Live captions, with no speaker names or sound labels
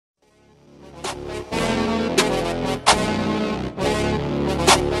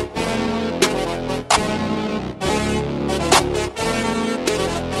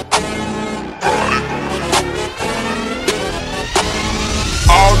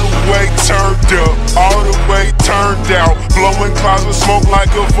way turned up, all the way turned out. Blowing clouds of smoke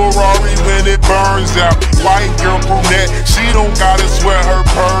like a Ferrari when it burns out. White girl brunette, she don't gotta sweat her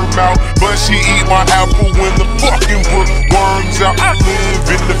perm out, but she eat my apple when the fucking book worms out. I live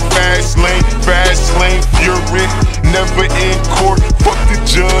in the fast lane fury, never in court. Fuck the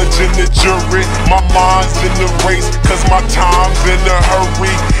judge and the jury. My mind's in the race, cause my time's in a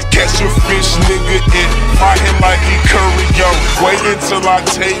hurry. Catch a fish, nigga, and fry him like he curry, yo. Wait until I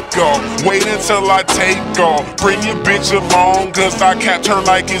take off, wait until I take off. Bring your bitch along, cause I capped her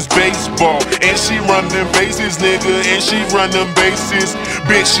like it's baseball. And she run them bases, nigga, and she run them bases.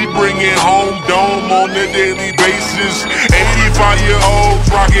 Bitch, she bring it home, dome on a daily basis. 85-year-olds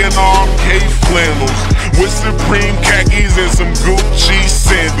rockin' RMK flannels with Supreme khakis and some Gucci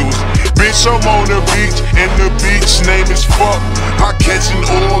sandals. Bitch, I'm on the beach, and the beach name is fuck. I catch an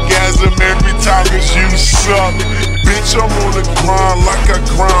orgasm every time cause you suck. Bitch, I'm on the grind like I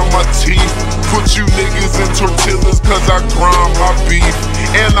grind my teeth. Put you niggas in tortillas cause I grind my beef.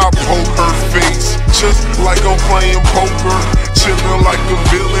 And I poke her face, just like I'm playing poker. Chillin' like a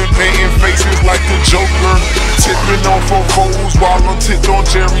villain, painting faces like the Joker. Tipping on fofos while I'm tipped on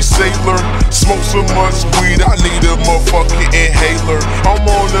Jerry Sailor. Smoke so much weed, I need a motherfucking inhaler. I'm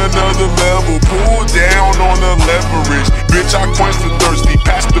on another level, pull down on the leverage. Bitch, I quench the thirsty,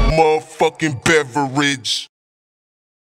 pass the motherfucking beverage.